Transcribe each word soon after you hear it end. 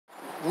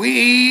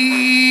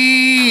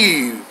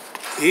Weave.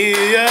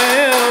 Here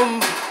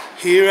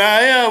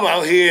I am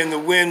out here in the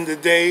wind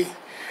today.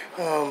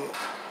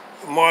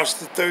 March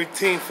the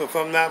 13th, if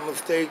I'm not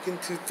mistaken,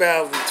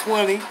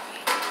 2020.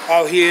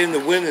 Out here in the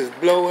wind is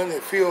blowing.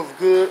 It feels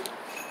good.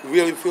 It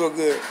really feels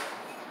good.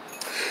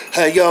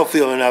 How y'all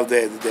feeling out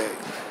there today?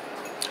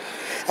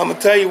 I'm going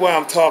to tell you why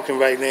I'm talking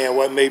right now,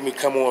 what made me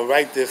come on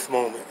right this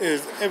moment,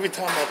 is every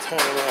time I turn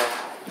around,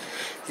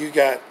 you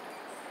got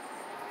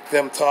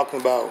them talking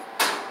about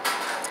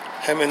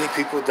how many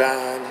people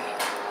dying.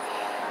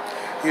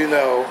 You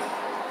know,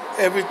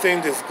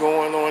 everything that's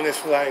going on,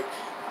 it's like,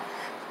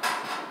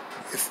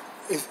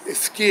 it's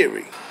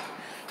scary.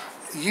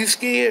 You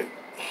scared?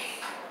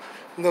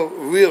 No,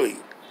 really,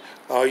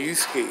 are you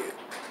scared?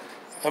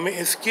 I mean,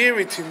 it's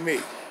scary to me.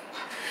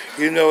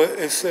 You know,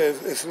 it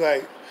says, it's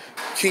like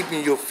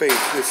keeping your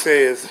faith. It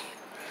says,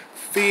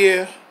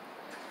 fear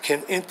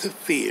can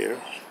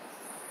interfere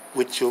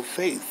with your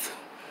faith.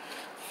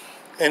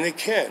 And it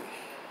can.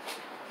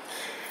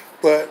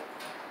 But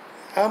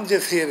I'm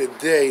just here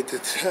today to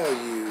tell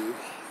you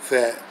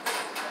that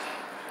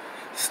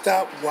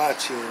stop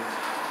watching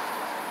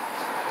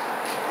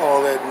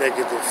all that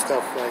negative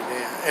stuff right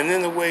now. And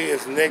in a way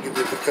it's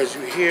negative because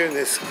you're hearing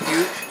this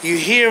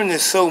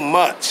so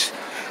much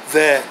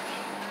that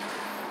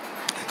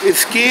it's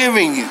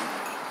scaring you.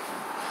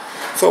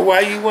 So why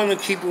you want to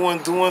keep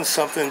on doing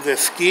something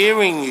that's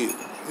scaring you?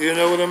 You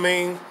know what I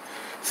mean?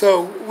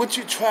 So what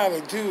you try to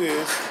do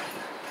is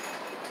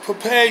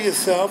prepare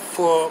yourself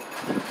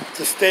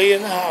to stay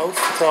in the house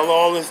till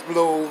all this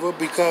blow over,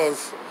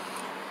 because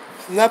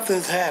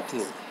nothing's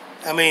happening.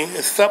 I mean,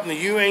 it's something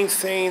you ain't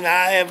seen,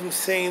 I haven't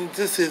seen.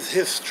 This is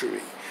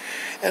history.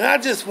 And I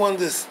just wanted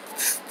to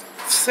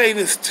say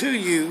this to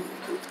you,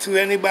 to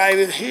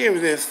anybody that hear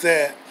this,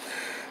 that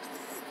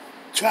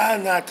try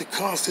not to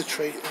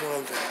concentrate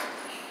on that.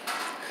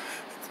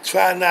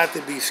 Try not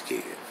to be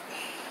scared,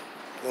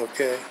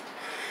 okay?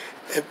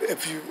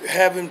 If you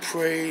haven't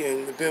prayed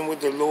and been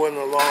with the Lord in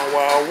a long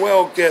while,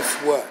 well, guess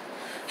what?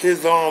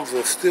 His arms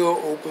are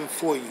still open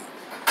for you.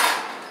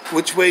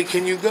 Which way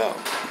can you go?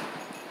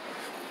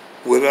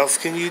 What else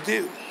can you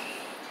do?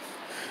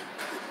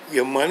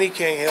 Your money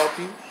can't help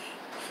you.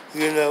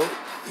 You know,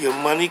 your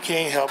money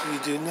can't help you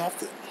do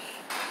nothing.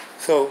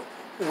 So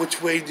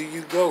which way do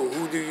you go?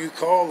 Who do you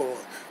call on?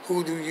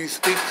 Who do you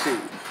speak to?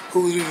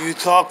 Who do you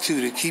talk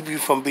to keep you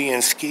from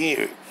being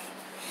scared?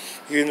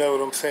 You know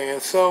what I'm saying?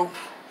 So,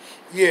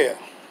 yeah,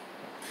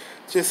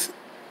 just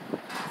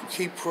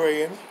keep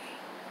praying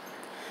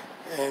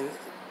and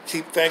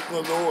keep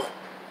thanking the Lord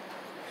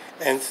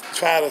and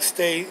try to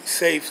stay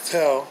safe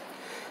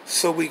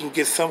so we can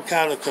get some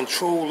kind of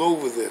control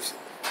over this.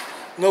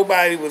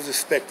 Nobody was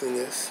expecting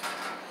this.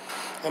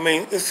 I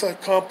mean, it's a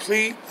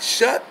complete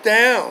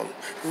shutdown.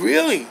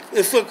 Really,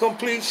 it's a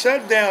complete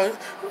shutdown.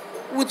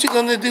 What you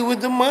gonna do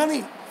with the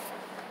money?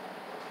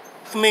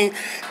 I mean,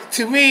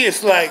 to me,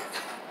 it's like,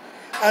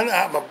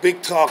 I'm a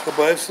big talker,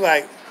 but it's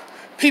like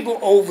people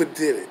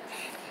overdid it.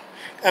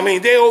 I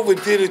mean, they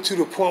overdid it to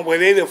the point where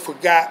they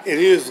forgot it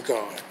is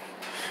God.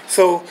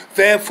 So,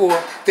 therefore,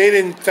 they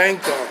didn't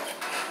thank God.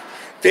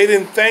 They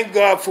didn't thank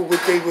God for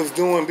what they was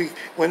doing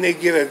when they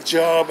get a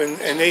job and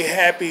they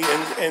happy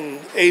and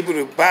able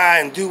to buy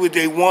and do what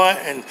they want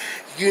and,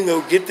 you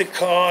know, get the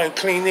car and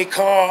clean their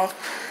car,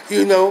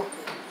 you know.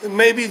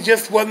 Maybe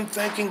just wasn't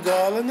thanking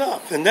God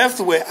enough. And that's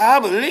the way I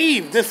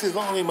believe. This is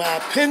only my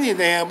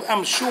opinion, and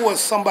I'm sure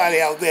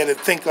somebody out there that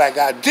think like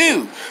I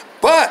do.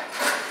 But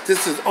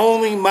this is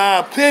only my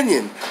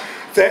opinion,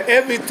 that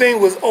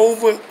everything was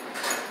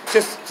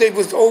they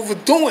was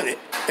overdoing it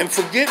and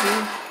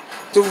forgetting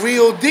the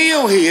real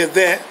deal here,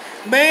 that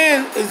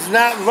man is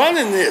not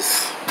running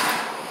this.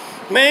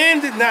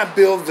 Man did not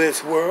build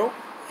this world.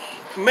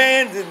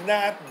 Man did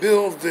not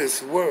build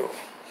this world.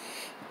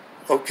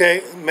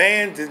 Okay?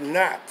 Man did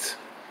not.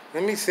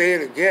 Let me say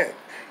it again.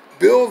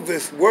 Build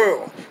this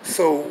world.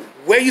 So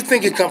where you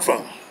think it come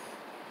from?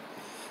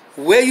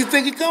 Where you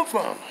think it come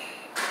from?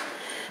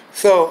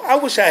 So I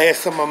wish I had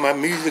some of my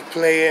music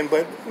playing,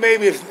 but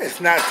maybe it's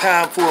not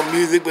time for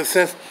music. But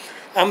since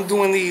I'm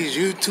doing these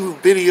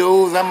YouTube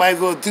videos, I might as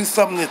well do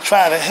something to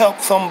try to help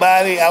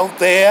somebody out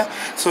there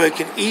so it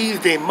can ease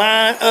their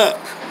mind up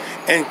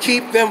and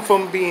keep them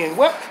from being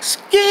what?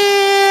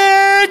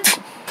 Scared!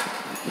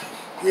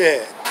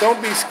 Yeah,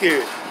 don't be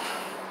scared.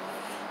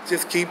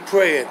 Just keep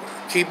praying,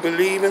 keep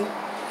believing,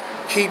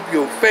 keep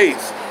your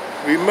faith.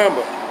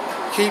 Remember,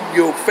 keep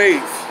your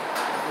faith.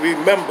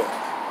 Remember,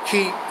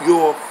 keep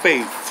your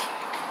faith.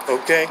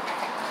 Okay?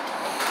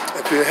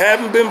 If you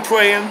haven't been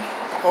praying,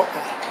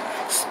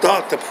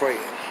 start to praying.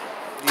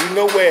 You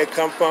know where it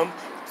come from.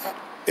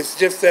 It's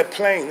just that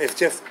plain. It's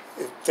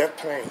that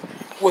plain.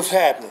 What's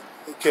happening?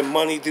 Can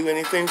money do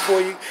anything for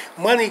you?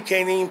 Money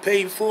can't even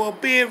pay for a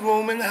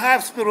bedroom in the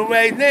hospital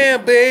right now,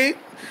 babe.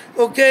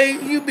 Okay?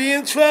 You be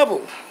in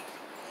trouble.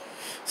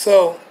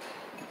 So,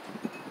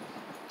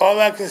 all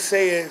I can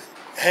say is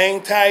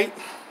hang tight,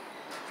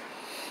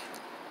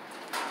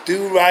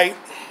 do right,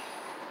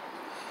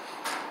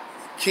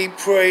 keep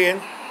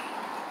praying,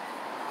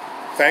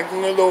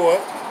 thanking the Lord.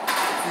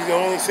 You can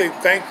only say,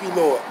 thank you,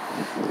 Lord.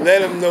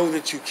 Let them know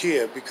that you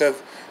care,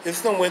 because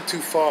it's not went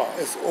too far.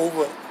 It's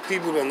over.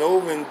 People done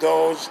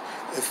overindulged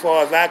as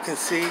far as I can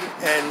see,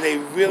 and they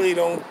really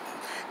don't,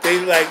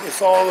 they like,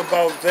 it's all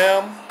about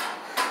them.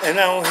 And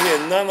I don't hear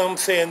none of them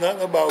saying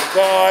nothing about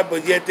God,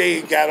 but yet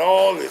they got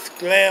all this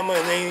glamour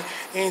and they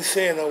ain't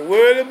saying a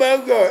word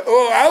about God.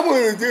 Oh, I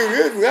want to do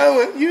this.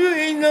 You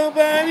ain't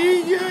nobody.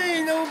 You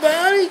ain't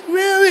nobody.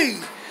 Really.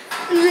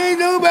 You ain't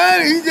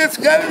nobody. You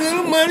just got a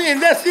little money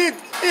and that's it.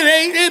 It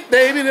ain't it,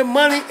 baby. The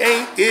money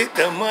ain't it.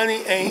 The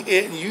money ain't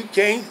it. And you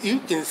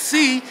can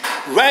see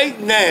right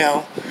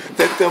now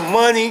that the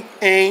money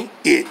ain't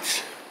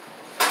it.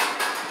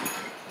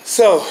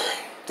 So,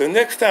 the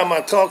next time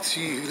I talk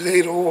to you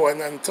later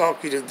on, I'm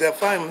talking to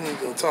death, I'm not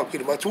going to talk to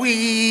you about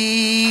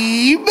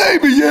wee,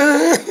 baby,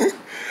 yeah.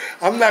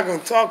 I'm not going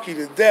to talk you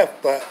to death,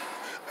 but,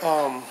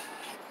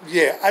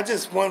 yeah, I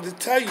just wanted to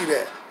tell you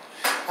that.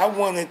 I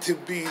wanted to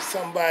be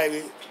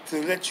somebody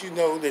to let you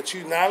know that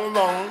you're not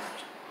alone.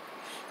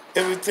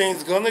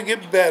 Everything's going to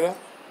get better.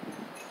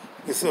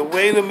 It's a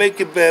way to make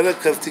it better,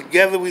 because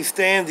together we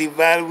stand,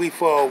 divided we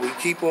fall. We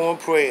keep on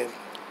praying.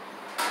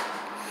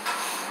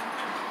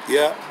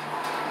 Yeah.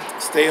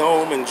 Stay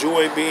home,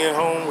 enjoy being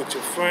home with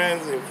your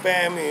friends and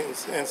family,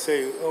 and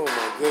say, oh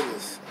my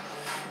goodness,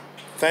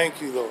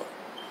 thank you, Lord.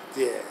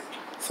 Yeah.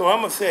 So I'm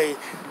going to say,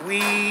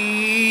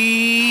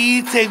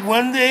 we take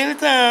one day at a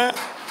time,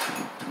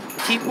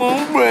 keep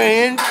on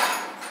praying,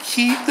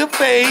 keep the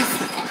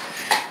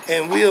faith,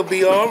 and we'll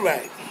be all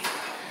right.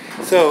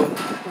 So,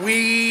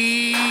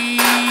 we